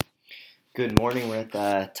Good morning. We're at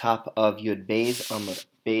the top of Yud Beis Amud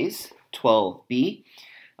Beis 12b,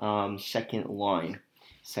 second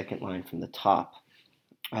line from the top.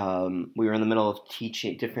 We were in the middle of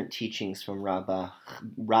different teachings from Rabba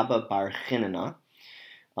Bar Chinana.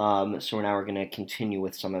 So now we're going to continue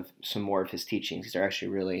with some more of his teachings. These are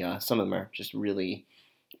actually really some of them are just really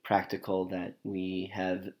practical that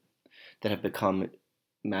have become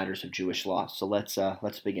matters of Jewish law. So let's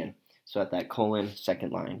begin. So at that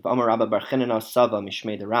second line. V'amar Rabba Bar Chinana Sava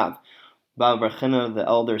Mishmei the Rav. Rabba Bar Chinana, the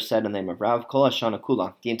elder, said in the name of Rav, Kol Hashana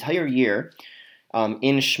Kula. The entire year,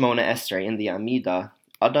 in Shmona Esrei, in the Amida,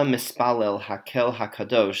 Adam Mispalel Hakel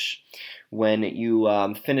Hakadosh, when you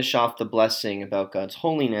finish off the blessing about God's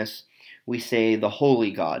holiness, we say the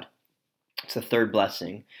Holy God. It's the third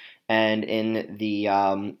blessing. And in the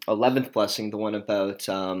 11th blessing, the one about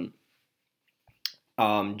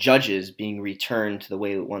judges being returned to the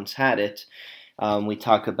way it once had it,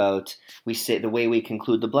 we say the way we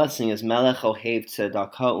conclude the blessing is Melech Ohev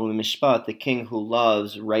Tzedakah U'Mishpat, the king who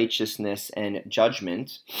loves righteousness and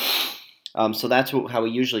judgment. So that's how we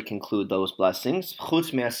usually conclude those blessings.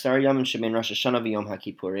 Chutz me'asar yamim shebein Rosh Hashanah v'Yom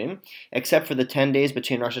HaKippurim, except for the 10 days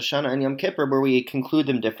between Rosh Hashanah and Yom Kippur, where we conclude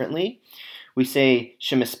them differently. We say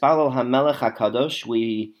Shemispalel HaMelech HaKadosh.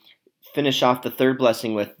 We finish off the third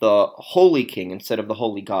blessing with the Holy King instead of the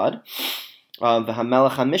Holy God.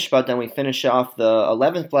 V'Hamelech HaMishpat, then we finish off the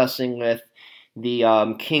 11th blessing with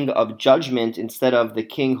the King of Judgment instead of the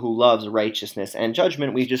King who loves righteousness and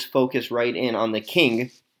judgment. We just focus right in on the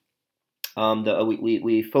King.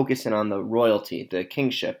 We focus in on the royalty, the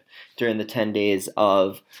kingship, during the 10 days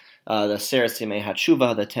of the Seres Yemei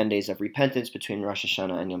HaTshuva, the 10 days of repentance between Rosh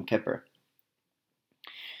Hashanah and Yom Kippur.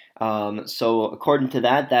 So according to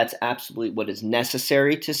that, that's absolutely what is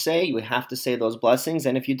necessary to say. You would have to say those blessings,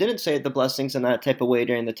 and if you didn't say the blessings in that type of way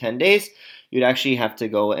during the 10 days, you'd actually have to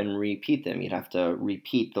go and repeat them. You'd have to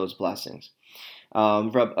repeat those blessings.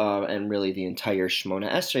 And really the entire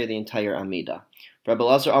Shmona Esrei, the entire Amida. Rabbi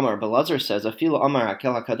Lazar says, Afilu Amar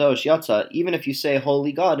Hakel HaKadosh Yatza, even if you say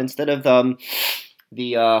Holy God instead of the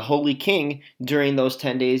Holy King during those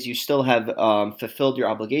 10 days, you still have fulfilled your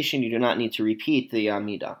obligation. You do not need to repeat the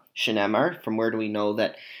Amida. Shenemar, from where do we know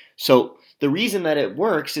that? So the reason that it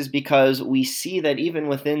works is because we see that even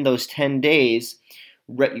within those 10 days,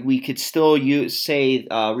 we could still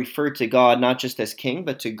refer to God not just as King,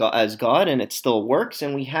 but to God as God, and it still works.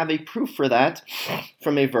 And we have a proof for that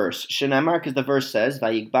from a verse. Shenemar, because the verse says,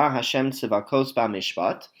 "Vayigbar Hashem tzivakos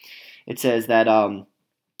ba'mishpat." It says that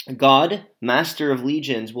God, Master of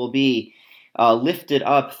Legions, will be lifted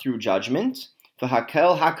up through judgment.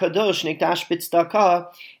 V'hakel hakadosh nikdash b'tzedakah,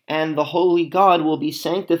 and the Holy God will be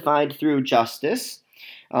sanctified through justice.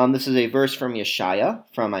 This is a verse from Yeshaya,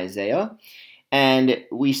 from Isaiah. And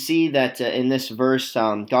we see that in this verse,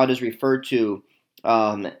 God is referred to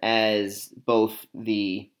as both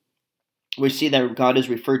we see that God is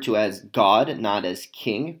referred to as God, not as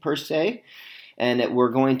King per se. And we're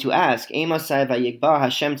going to ask, and when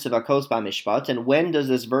does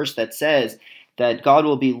this verse that says that God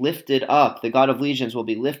will be lifted up, the God of Legions will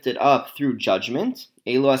be lifted up through judgment?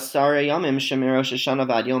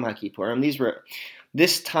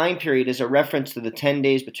 This time period is a reference to the 10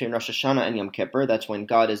 days between Rosh Hashanah and Yom Kippur. That's when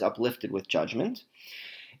God is uplifted with judgment.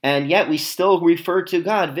 And yet we still refer to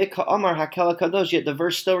God, Vika Amar Hakel HaKadosh, yet the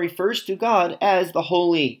verse still refers to God as the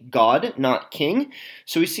Holy God, not King.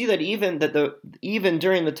 So we see that even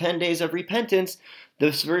during the 10 days of repentance,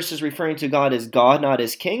 this verse is referring to God as God, not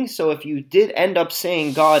as King. So if you did end up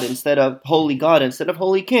saying God instead of Holy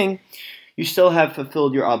King, you still have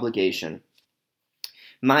fulfilled your obligation.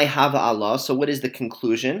 My Hava Allah. So what is the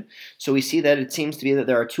conclusion? So we see that it seems to be that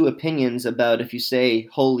there are two opinions about if you say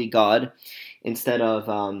Holy God instead of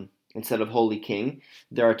Holy King.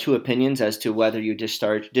 There are two opinions as to whether you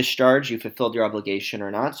discharge, you fulfilled your obligation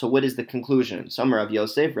or not. So what is the conclusion? Some Rav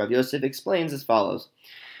Yosef explains as follows: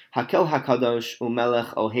 Hakel HaKadosh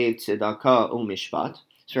u'Melech Ohev Tzedakah u'Mishpat.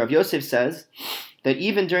 So Rav Yosef says that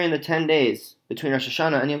even during the 10 days between Rosh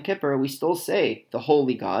Hashanah and Yom Kippur, we still say the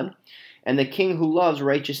Holy God and the King who loves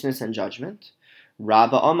righteousness and judgment.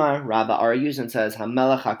 Rabba argues and says,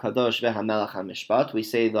 HaMelech HaKadosh ve'HaMelech HaMishpat. We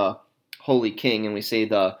say the Holy King and we say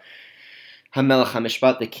the HaMelech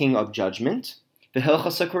HaMishpat, the King of judgment.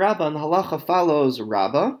 V'Hilchos Rabba, and the halacha follows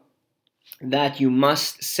Rabba, that you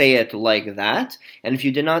must say it like that. And if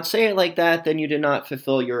you did not say it like that, then you did not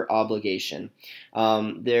fulfill your obligation.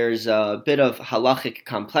 There's a bit of halachic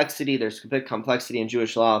complexity. There's a bit of complexity in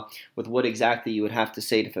Jewish law with what exactly you would have to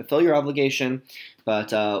say to fulfill your obligation.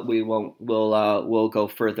 But we'll go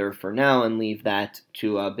further for now and leave that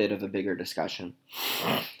to a bit of a bigger discussion.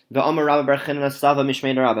 V'amar Rabba bar Chinna Slava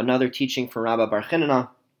Mishmei Rab, another teaching from Rabba bar Chinna.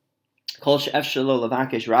 Kol she'efshar lo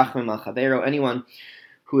levakesh rachmim al chavero, anyone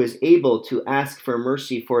who is able to ask for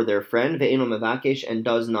mercy for their friend, ve'eno mevakesh, and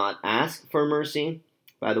does not ask for mercy.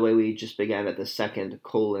 By the way, we just began at the second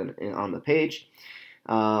colon on the page.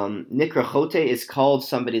 Nikra chote is called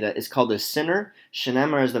somebody that is called a sinner.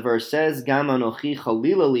 Shenemar, as the verse says, Gam anochi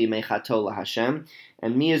chalilali mechato laHashem,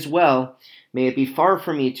 and me as well. May it be far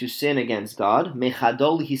from me to sin against God.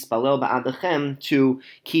 Mechadol hispalel ba'adachem, to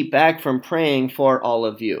keep back from praying for all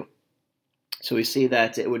of you. So we see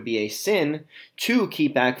that it would be a sin to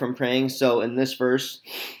keep back from praying. So in this verse,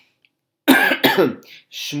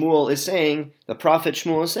 Shmuel is saying, the prophet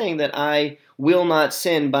Shmuel is saying that I will not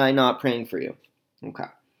sin by not praying for you. Okay.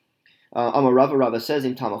 Amar Rava says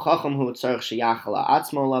in Talmud Chacham, hu tzarich sheyachal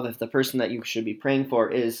atzmo lav, if the person that you should be praying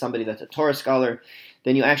for is somebody that's a Torah scholar,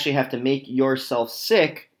 then you actually have to make yourself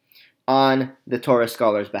sick on the Torah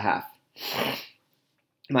scholar's behalf.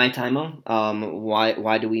 My taimo,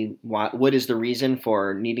 what is the reason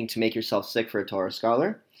for needing to make yourself sick for a Torah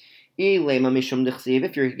scholar?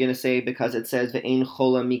 If you're going to say because it says ve'ein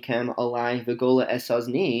chola mikem alai v'gola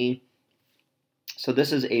esazni, so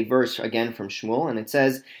this is a verse again from Shmuel, and it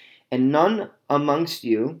says, and none amongst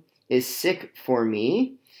you is sick for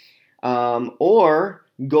me, or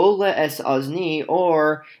gola esazni,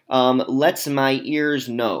 or lets my ears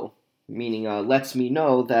know, meaning lets me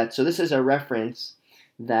know that. So this is a reference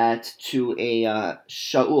that to a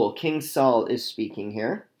Shaul, King Saul is speaking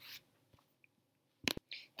here.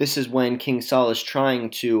 This is when King Saul is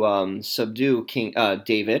trying to subdue King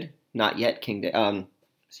David, not yet King David.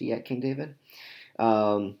 Is he yet King David?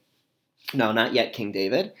 No, not yet King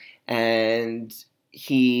David. And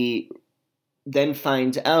he then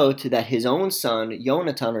finds out that his own son,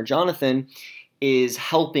 Jonathan, is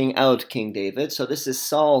helping out King David. So this is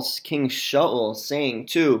King Shaul, saying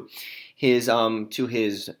to his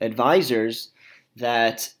advisors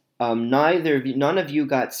that none of you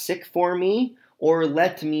got sick for me, or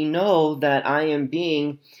let me know that I am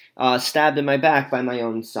being stabbed in my back by my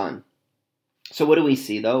own son. So what do we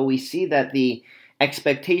see though? We see that the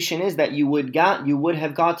expectation is that you would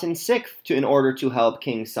have gotten sick in order to help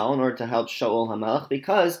King Saul, in order to help Shaul HaMelech,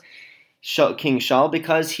 because King Shaul,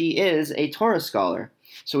 because he is a Torah scholar.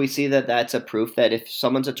 So we see that that's a proof that if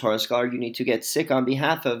someone's a Torah scholar, you need to get sick on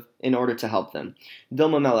behalf of in order to help them.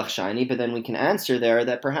 Dilma Melech Shani, but then we can answer there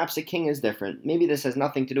that perhaps a king is different. Maybe this has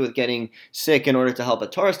nothing to do with getting sick in order to help a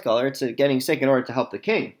Torah scholar. It's getting sick in order to help the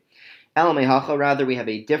king. El Mehacha, rather, we have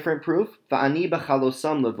a different proof. Va'ani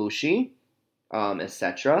b'chalosam levushi,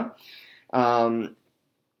 etc. Va'ani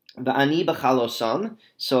b'chalosam.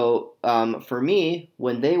 So for me,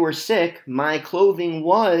 when they were sick, my clothing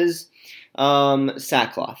was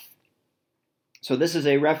sackcloth. So this is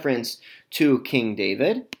a reference to King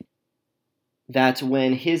David, that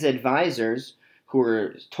when his advisors, who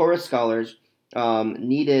were Torah scholars,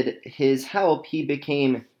 needed his help, he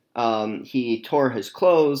tore his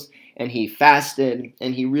clothes, and he fasted,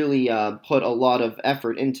 and he really put a lot of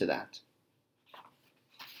effort into that.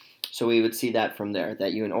 So we would see that from there,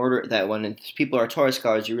 that when people are Torah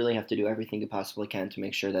scholars, you really have to do everything you possibly can to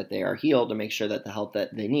make sure that they are healed, to make sure that the help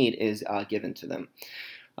that they need is given to them.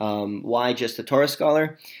 Why just a Torah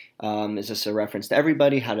scholar? Is this a reference to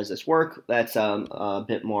everybody? How does this work? That's a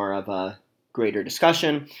bit more of a greater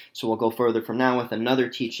discussion. So we'll go further from now with another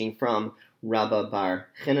teaching from Rabba bar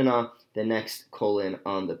Chinna, the next colon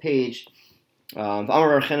on the page. Rabba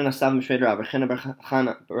bar Chinna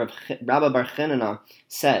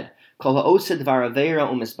said,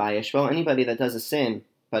 anybody that does a sin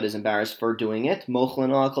but is embarrassed for doing it,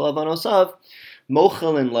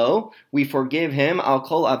 we forgive him al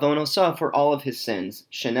kol avonosav, for all of his sins.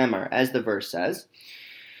 Shenemar, as the verse says,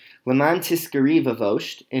 Leman tiskari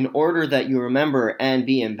vavosht, in order that you remember and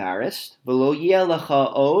be embarrassed, v'lo yeh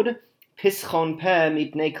lecha od pischon peh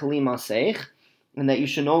mipnei kalim aseich, and that you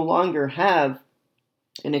should no longer have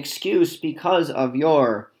an excuse because of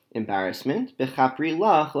your embarrassment. B'chapri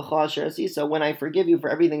lach l'cha asher asisa, when I forgive you for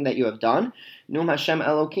everything that you have done. Num Hashem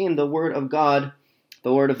Elokim, the word of God,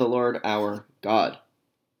 the word of the Lord our God.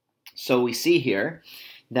 So we see here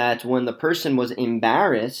that when the person was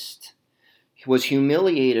embarrassed, was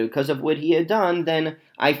humiliated because of what he had done, then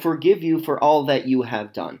I forgive you for all that you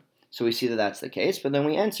have done. So we see that that's the case. But then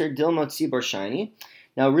we answer Dilma Tzibor Shiny.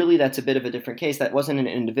 Now really that's a bit of a different case. That wasn't an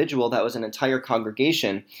individual, that was an entire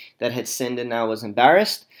congregation that had sinned and now was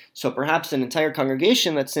embarrassed. So perhaps an entire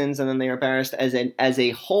congregation that sins and then they are embarrassed, as a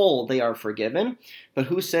whole they are forgiven. But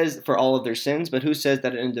who says for all of their sins? But who says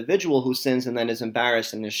that an individual who sins and then is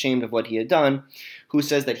embarrassed and ashamed of what he had done, who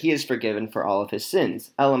says that he is forgiven for all of his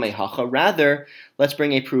sins. Elamei hacha. Rather, let's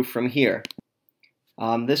bring a proof from here.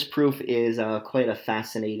 This proof is quite a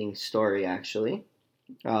fascinating story, actually.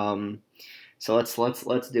 So let's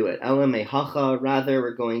do it. Elamei hacha. Rather,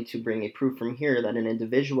 we're going to bring a proof from here that an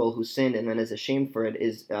individual who sinned and then is ashamed for it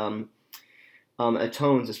is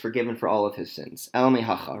atones, is forgiven for all of his sins. Elamei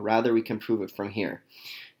hacha. Rather, we can prove it from here.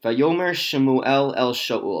 Vayomer Shmuel el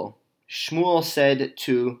Shaul. Shmuel said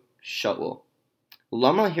to Shaul,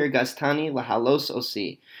 Lama hirgastani lahalos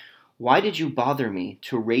osi. Why did you bother me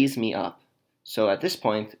to raise me up? So at this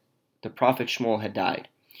point, the prophet Shmuel had died.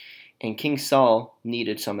 And King Saul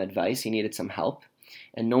needed some advice, he needed some help,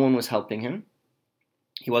 and no one was helping him.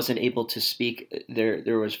 He wasn't able to speak.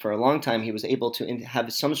 There was, for a long time, he was able to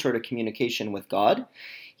have some sort of communication with God,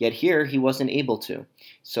 yet here he wasn't able to.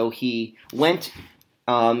 So he went,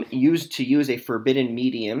 used a forbidden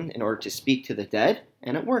medium in order to speak to the dead,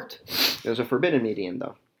 and it worked. It was a forbidden medium,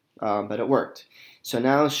 though, but it worked. So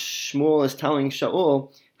now Shmuel is telling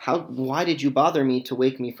Shaul, why did you bother me to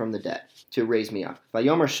wake me from the dead, to raise me up?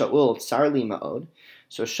 Vayomer Shaul tsarli ma'od.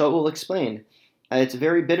 So Shaul explained, it's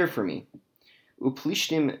very bitter for me.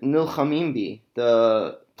 Uplishtim nilchamim bi.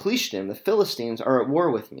 The Plishtim, the Philistines, are at war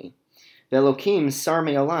with me. Velokim sar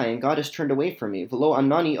me'alai, and God has turned away from me. Velo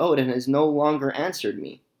anani od, and has no longer answered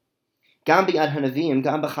me. Gam bi'ad hanavim,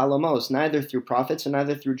 gam b'chalamos, neither through prophets and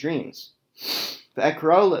neither through dreams. So I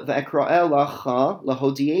called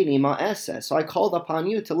upon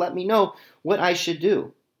you to let me know what I should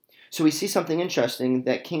do. So we see something interesting,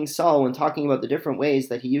 that King Saul, when talking about the different ways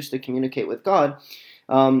that he used to communicate with God,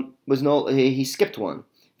 he skipped one.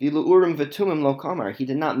 He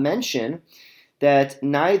did not mention that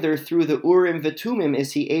neither through the Urim V'Tumim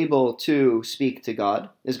is he able to speak to God.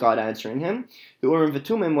 Is God answering him? The Urim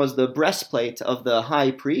V'Tumim was the breastplate of the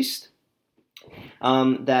high priest.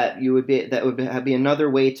 That would be another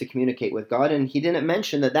way to communicate with God, and he didn't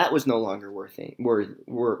mention that was no longer working.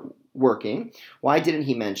 Why didn't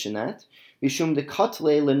he mention that? Mishum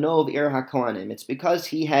dekatle lenov ir hakohanim. It's because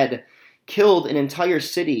he had killed an entire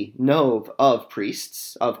city, Nov, of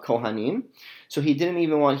priests, of Kohanim. So he didn't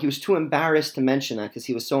even he was too embarrassed to mention that, because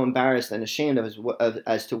he was so embarrassed and ashamed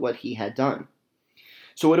as to what he had done.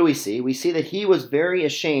 So what do we see? We see that he was very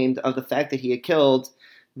ashamed of the fact that he had killed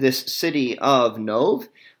this city of Nov,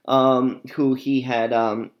 who he had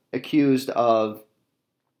accused of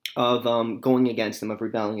going against him, of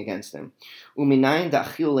rebelling against him.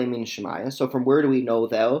 So from where do we know,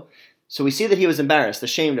 though? So we see that he was embarrassed,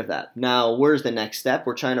 ashamed of that. Now, where's the next step?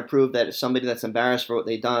 We're trying to prove that if somebody that's embarrassed for what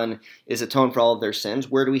they've done is atoned for all of their sins.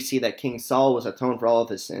 Where do we see that King Saul was atoned for all of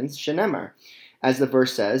his sins? Shenemar. As the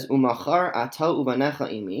verse says, Umachar ata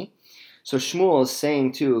uvanecha imi. So Shmuel is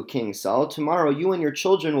saying to King Saul, tomorrow you and your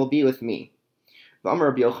children will be with me.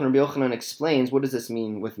 Rabbi Yochanan explains, what does this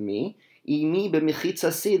mean with me?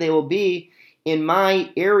 They will be in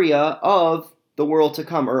my area of the world to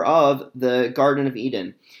come, or of the Garden of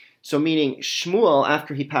Eden. So meaning Shmuel,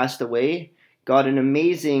 after he passed away, got an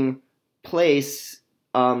amazing place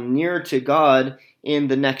near to God in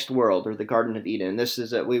the next world, or the Garden of Eden. This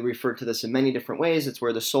is we refer to this in many different ways. It's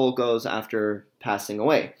where the soul goes after passing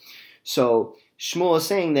away. So Shmuel is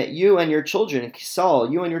saying that you and your children,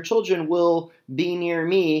 Saul, you and your children will be near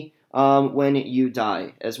me when you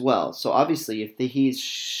die as well. So obviously, if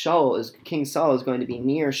King Saul is going to be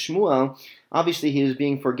near Shmuel, obviously he is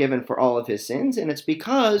being forgiven for all of his sins, and it's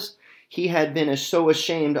because he had been so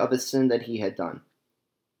ashamed of a sin that he had done.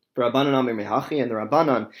 For Rabbanan Amir Mehachi, and the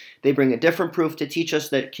Rabbanan, they bring a different proof to teach us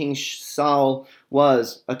that King Saul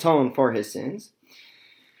was atoned for his sins.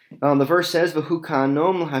 The verse says, "V'hu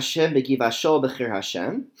kanom Hashem begivasho b'chir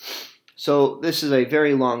Hashem." So this is a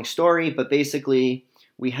very long story, but basically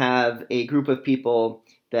we have a group of people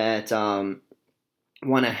that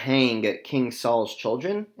want to hang King Saul's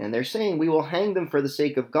children, and they're saying, we will hang them for the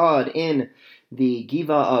sake of God in the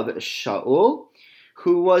Giva of Shaul,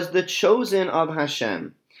 who was the chosen of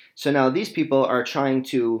Hashem. So now these people are trying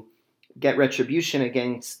to get retribution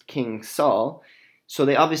against King Saul. So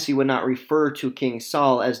they obviously would not refer to King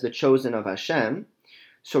Saul as the chosen of Hashem.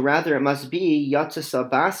 So rather it must be Yatzasa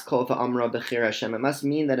Baskol v'amra b'chir Hashem. It must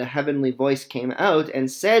mean that a heavenly voice came out and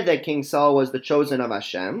said that King Saul was the chosen of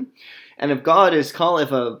Hashem. And if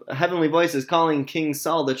a heavenly voice is calling King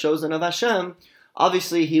Saul the chosen of Hashem,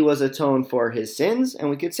 obviously he was atoned for his sins, and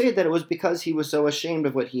we could say that it was because he was so ashamed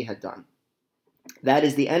of what he had done. That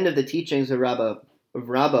is the end of the teachings of Rabbah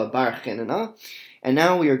Baruch Hanina. And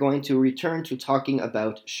now we are going to return to talking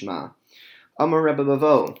about Shema. Amar Rebbe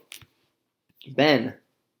Bavo. Ben.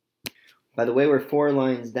 By the way, we're 4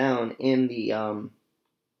 lines down in the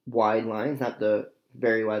wide lines, not the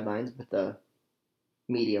very wide lines, but the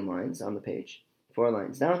medium lines on the page. 4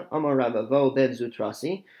 lines down. Amar Ravo ben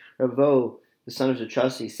Zutrasi. Ravo, the son of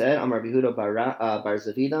Zutrasi, said, Amar Yehuda bar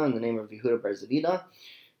Zavida, in the name of Yehuda bar Zavida,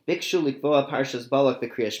 Bikshu likvoa parshas Balak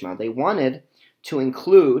b'Kriyas Shema. They wanted to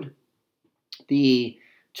include the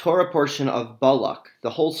Torah portion of Balak, the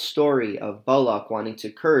whole story of Balak wanting to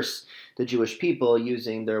curse the Jewish people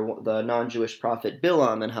using the non-Jewish prophet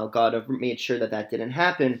Bilam, and how God made sure that didn't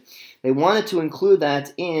happen. They wanted to include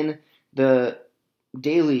that in the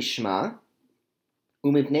daily Shema.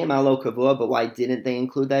 Umipnei malo kavua, but why didn't they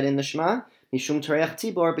include that in the Shema? Mishum tareach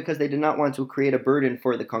tzibor, because they did not want to create a burden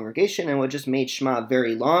for the congregation, and would just made Shema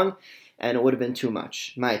very long, and it would have been too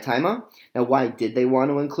much. Ma'ataima. Now, why did they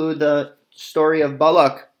want to include the story of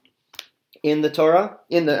Balak in the Torah?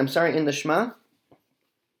 In the Shema?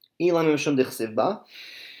 Ilama mishum dichsivba.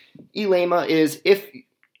 Ilema is, if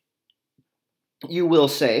you will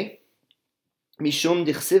say, Mishum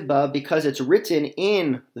dichsivba, because it's written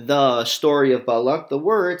in the story of Balak, the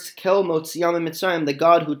words, Kel motziam mitzrayim, the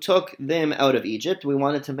God who took them out of Egypt. We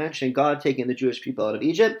wanted to mention God taking the Jewish people out of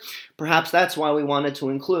Egypt. Perhaps that's why we wanted to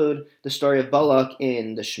include the story of Balak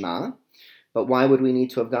in the Shema. But why would we need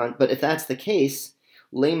to have gone? But if that's the case,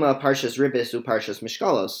 Lema parshas ribis u parshas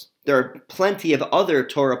mishkalos. There are plenty of other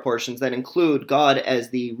Torah portions that include God as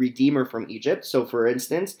the redeemer from Egypt. So, for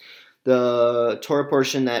instance, the Torah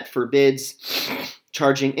portion that forbids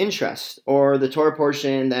charging interest, or the Torah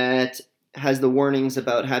portion that has the warnings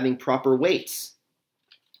about having proper weights.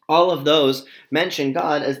 All of those mention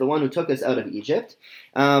God as the one who took us out of Egypt.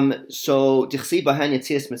 So,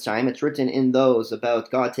 it's written in those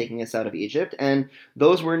about God taking us out of Egypt, and there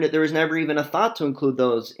was never even a thought to include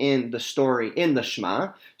those in the story, in the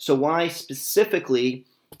Shema. So why specifically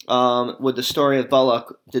would the story of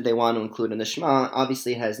Balak did they want to include in the Shema?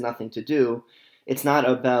 Obviously, it has nothing to do. It's not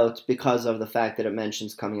about because of the fact that it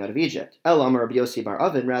mentions coming out of Egypt. El Amar Rabbi Yossi bar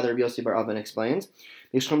Avin, rather Rabbi Yossi bar Avin explains,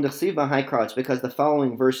 it's because the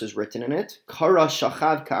following verse is written in it. Kara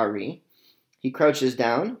shachav ka'ari, he crouches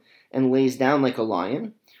down and lays down like a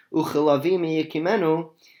lion. Uchilavi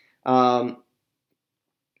miyikimenu,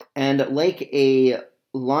 and like a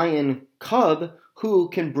lion cub, who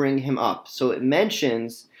can bring him up? So it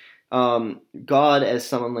mentions God as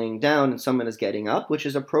someone laying down and someone as getting up, which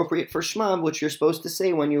is appropriate for Shema, which you're supposed to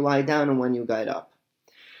say when you lie down and when you get up.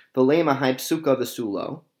 V'lema hai psuka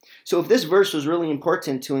v'sulo. So if this verse was really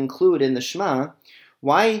important to include in the Shema,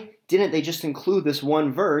 why didn't they just include this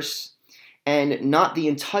one verse and not the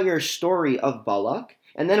entire story of Balak?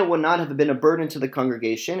 And then it would not have been a burden to the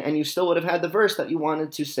congregation, and you still would have had the verse that you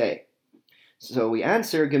wanted to say. So we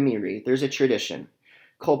answer Gemiri, there's a tradition.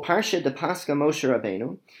 Kol parsha de Pascha Moshe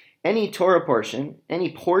Rabbeinu, any Torah portion,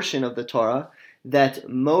 any portion of the Torah that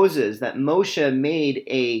Moshe made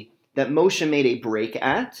a break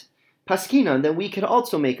at, Paskinan, then we could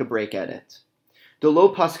also make a break at it. The lo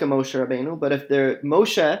Pascha Moshe Rabbeinu, but if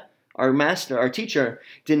Moshe, our master, our teacher,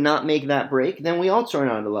 did not make that break, then we also are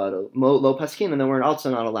not allowed to. Lo Paskinan, then we're also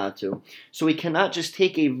not allowed to. So we cannot just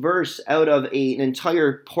take a verse out of an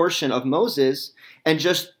entire portion of Moses and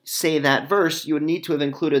just say that verse. You would need to have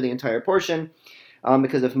included the entire portion,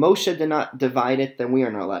 because if Moshe did not divide it, then we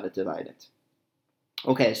are not allowed to divide it.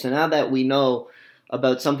 Okay, so now that we know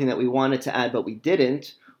about something that we wanted to add but we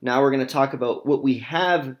didn't, now we're going to talk about what we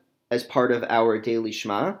have as part of our daily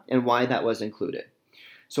Shema and why that was included.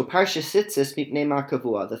 So Parsha Tzitzis Mipnei Ma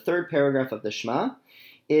Kavua, the third paragraph of the Shema,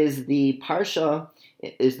 is the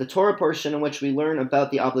Torah portion in which we learn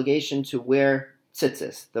about the obligation to wear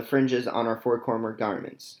tzitzis, the fringes on our four-cornered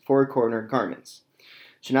garments.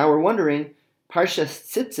 So now we're wondering, Parsha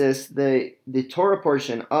Tzitzis, the Torah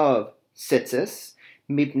portion of tzitzis,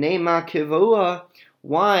 Mipnei Ma Kavua,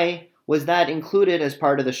 why was that included as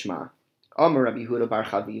part of the Shema? Amar Rabbi Yehuda bar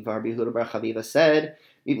Chaviva. Rabbi Yehuda bar Chaviva said,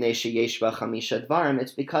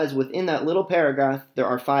 it's because within that little paragraph there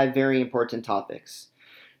are 5 very important topics.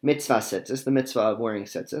 Mitzvah tzitzis, the mitzvah of wearing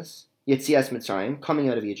tzitzis. Yetzias Mitzrayim, coming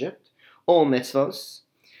out of Egypt. Ol mitzvos,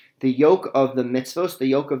 the yoke of the mitzvos, the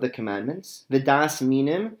yoke of the commandments. V'das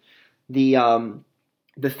minim, the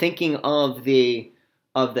thinking of the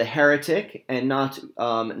heretic and not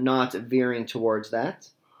veering towards that.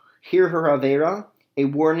 Hir haravera, a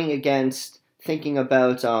warning against thinking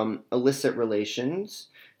about illicit relations.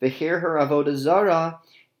 V'hir avodah zara,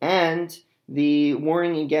 and the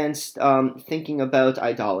warning against thinking about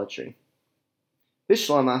idolatry.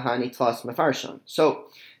 Bishlama hani tlas mefarshon. So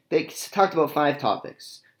they talked about 5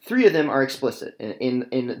 topics. 3 of them are explicit in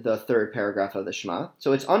the third paragraph of the Shema.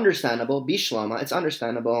 So it's understandable. Bishlama, it's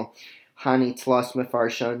understandable. Hani tlas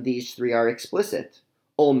mefarshon. These 3 are explicit.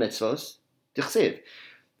 Ol mitzvos, tichsiv.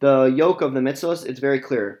 The yoke of the mitzvos, it's very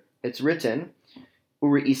clear. It's written,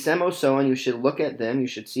 Uri so, and you should look at them, you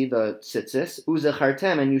should see the tzitzis.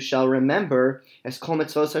 Uzechartem, and you shall remember, as kol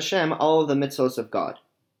mitzvos Hashem, all of the mitzvos of God.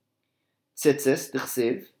 Tzitzis,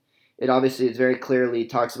 d'chsiv. It obviously is very clearly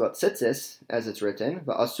talks about tzitzis, as it's written.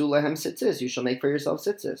 Va'asu lehem tzitzis, you shall make for yourself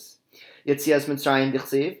tzitzis. Yetzias Mitzrayim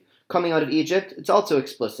d'chsiv. Coming out of Egypt, it's also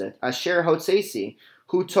explicit. Asher hotzesi,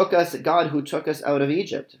 who took us, God who took us out of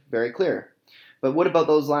Egypt. Very clear. But what about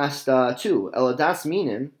those last two? Eladas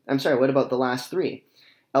minim, what about the last three?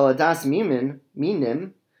 Eladas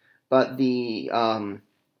minim, but the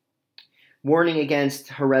warning against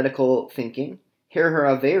heretical thinking, her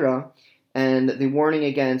avera, and the warning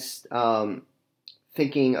against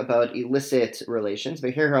thinking about illicit relations, her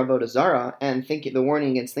avodah zara, and the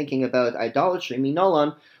warning against thinking about idolatry,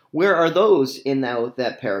 minolan, where are those in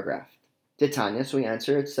that paragraph? Titania, so we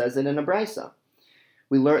answer, it says it in a brisa.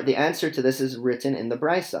 We learn the answer to this is written in the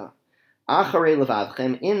brisa. Acharei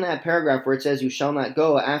levavchem, in that paragraph where it says, you shall not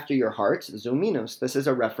go after your heart, zuminus, this is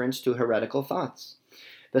a reference to heretical thoughts.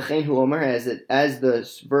 V'chein hu omer, as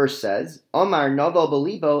the verse says, Omar novel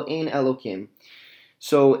belibo ein elokim.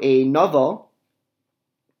 So a novel,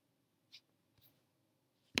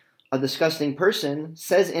 a disgusting person,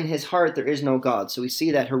 says in his heart there is no God. So we see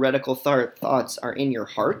that heretical thoughts are in your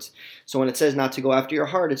heart. So when it says not to go after your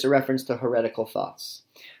heart, it's a reference to heretical thoughts.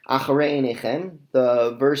 Acharei einechem,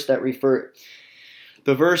 the verse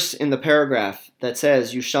in the paragraph that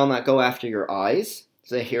says you shall not go after your eyes,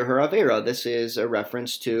 zehir haravera. This is a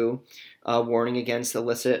reference to warning against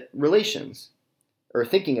illicit relations, or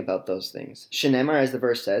thinking about those things. Shenemar, as the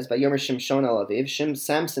verse says, Vayomer Shimshon el aviv,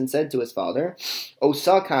 Samson said to his father,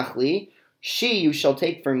 Osa kachli, she you shall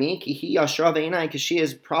take for me, ki hi yashra ve'inai, because she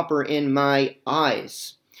is proper in my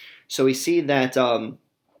eyes. So we see that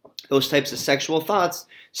those types of sexual thoughts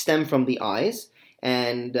stem from the eyes,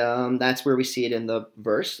 and that's where we see it in the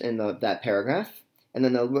verse, in that paragraph. And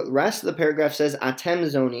then the rest of the paragraph says, Atem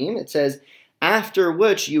zonim, it says, after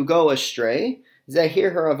which you go astray.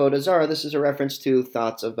 Zehir her avodah zara. This is a reference to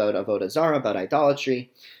thoughts about avodah zara, about idolatry.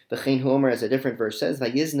 V'chein hu omer, as a different verse says,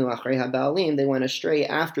 Vayiznu achrei habaalim. They went astray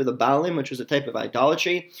after the baalim, which was a type of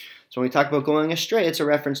idolatry. So when we talk about going astray, it's a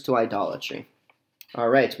reference to idolatry. All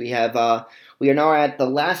right, we are now at the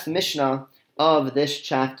last Mishnah of this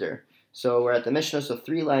chapter. So we're at the Mishnah, so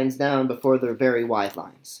 3 lines down before the very wide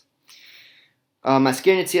lines.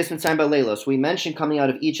 Maskir Netzias Mitzrayim ba'leilos. We mentioned coming out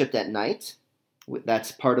of Egypt at night.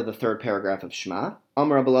 That's part of the 3rd paragraph of Shema.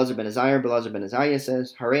 Amar Belazar ben Azariah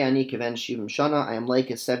says, Harei ani kiven shivim shana, I am like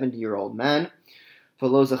a 70-year-old man.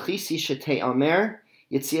 V'lo zachisi shetei amer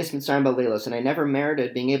Yetzias Mitzrayim ba'leilos. And I never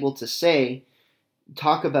merited being able to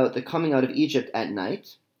talk about the coming out of Egypt at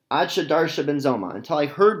night. Ad shadarsha ben Zoma, until I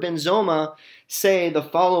heard Ben Zoma say the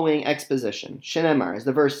following exposition. Shenemar, as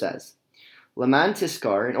the verse says, Laman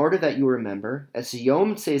tiskar, in order that you remember, as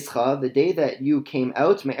Yom Tzeischa, the day that you came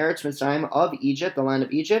out, Me'eretz Mitzrayim, of Egypt, the land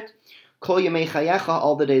of Egypt, Kol Yemei Chayecha,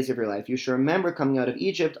 all the days of your life. You should remember coming out of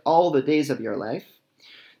Egypt all the days of your life.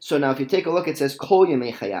 So now if you take a look, it says Kol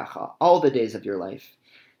Yemei Chayecha, all the days of your life.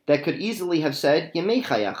 That could easily have said Yemei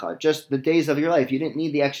Chayecha, just the days of your life. You didn't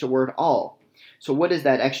need the extra word all. So what is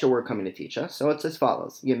that extra word coming to teach us? So it's as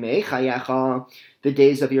follows. Yemei Chayecha, the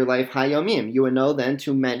days of your life, hayomim. You would know then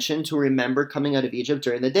to remember coming out of Egypt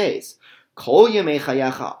during the days. Kol Yemei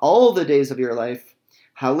Chayecha, all the days of your life,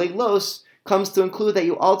 haleilos, comes to include that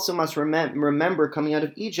you also must remember coming out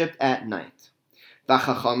of Egypt at night.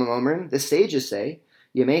 V'chachamim omer, the sages say,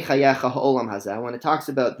 Yemei Chayecha ha'olam hazeh, when it talks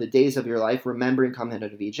about the days of your life, remembering coming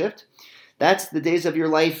out of Egypt, that's the days of your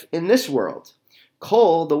life in this world.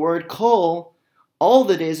 Kol, the word kol, all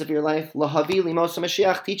the days of your life, lahavi limos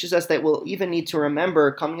Mashiach, teaches us that we'll even need to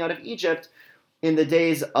remember coming out of Egypt in the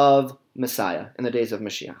days of Messiah, in the days of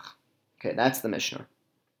Mashiach. Okay, that's the Mishnah.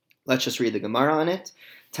 Let's just read the Gemara on it.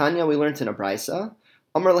 Tanya, we learned in a brisa.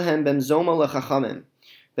 Amar lehem ben Zoma lechachamim.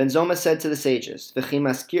 Ben Zoma said to the sages, V'chi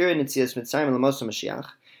maskir nitzias mitzrayim l'mos Mashiach.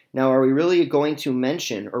 Now, are we really going to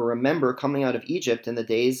mention or remember coming out of Egypt in the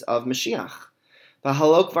days of Mashiach?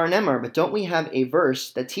 V'halok var nemar, but don't we have a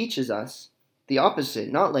verse that teaches us the opposite,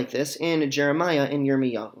 not like this, in Jeremiah, in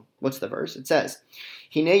Yirmiyahu? What's the verse? It says,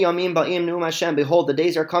 Hinei yamim ba'im nu'um Hashem, behold, the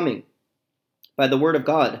days are coming, by the word of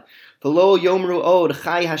God. V'lo yomru od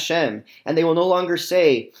chai Hashem, and they will no longer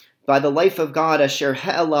say, by the life of God, asher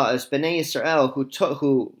ha'ela, as Bnei Yisrael,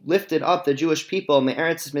 who lifted up the Jewish people,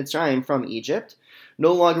 me'eretz Mitzrayim, from Egypt.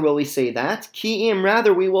 No longer will we say that. Ki'im,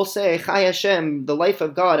 rather we will say, chai Hashem, the life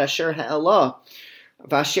of God, asher ha'ela,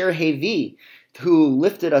 v'asher hevi, who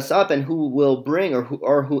lifted us up and who will bring,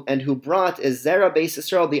 who brought is Zerah Beis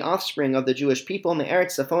Yisrael, the offspring of the Jewish people,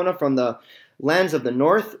 Me'eretz Safona, from the lands of the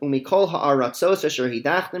north, umikol ha'aratzos asher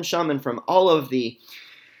hidachtem sham, and from all of the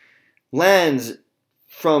lands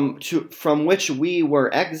from which we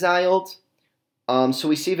were exiled. So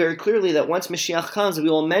we see very clearly that once Mashiach comes, we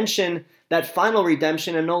will mention that final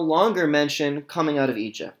redemption and no longer mention coming out of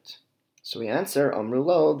Egypt. So we answer, Amru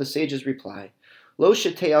lo, the sages reply, Lo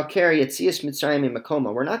shete'alker yetzias Mitzrayim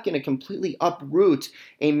makoma. We're not going to completely uproot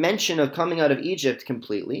a mention of coming out of Egypt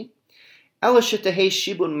completely. Elo shetehei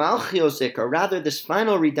shibun malchios ikar. Rather, this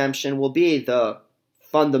final redemption will be the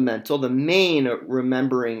fundamental, the main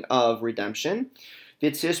remembering of redemption.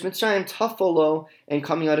 Yetzias Mitzrayim tafolo, and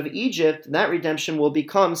coming out of Egypt, that redemption will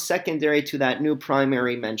become secondary to that new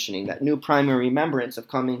primary mentioning, that new primary remembrance of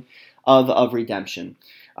coming of redemption.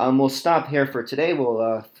 We'll stop here for today.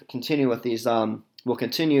 We'll continue with these. We'll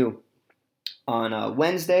continue on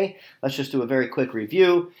Wednesday. Let's just do a very quick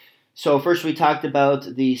review. So first we talked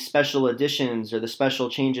about the special additions or the special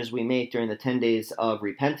changes we make during the 10 days of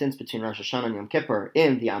repentance between Rosh Hashanah and Yom Kippur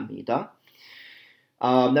in the Amidah.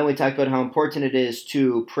 Then we talked about how important it is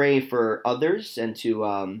to pray for others and to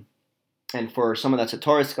and for someone that's a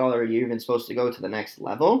Torah scholar, you're even supposed to go to the next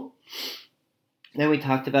level. Then we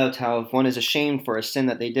talked about how if one is ashamed for a sin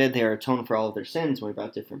that they did, they are atoned for all of their sins. We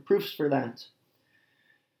brought different proofs for that.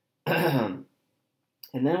 And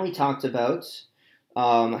then we talked about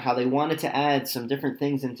how they wanted to add some different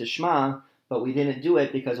things into Shema, but we didn't do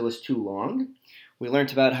it because it was too long. We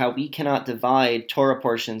learned about how we cannot divide Torah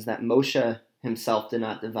portions that Moshe himself did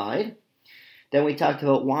not divide. Then we talked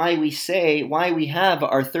about why we have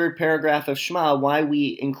our third paragraph of Shema, why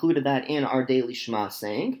we included that in our daily Shema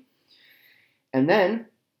saying. And then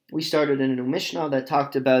we started a new Mishnah that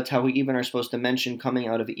talked about how we even are supposed to mention coming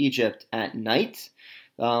out of Egypt at night.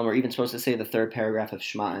 We're even supposed to say the third paragraph of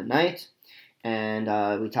Shema at night. And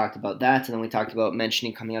we talked about that. And then we talked about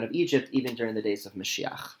mentioning coming out of Egypt even during the days of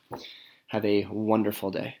Mashiach. Have a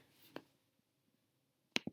wonderful day.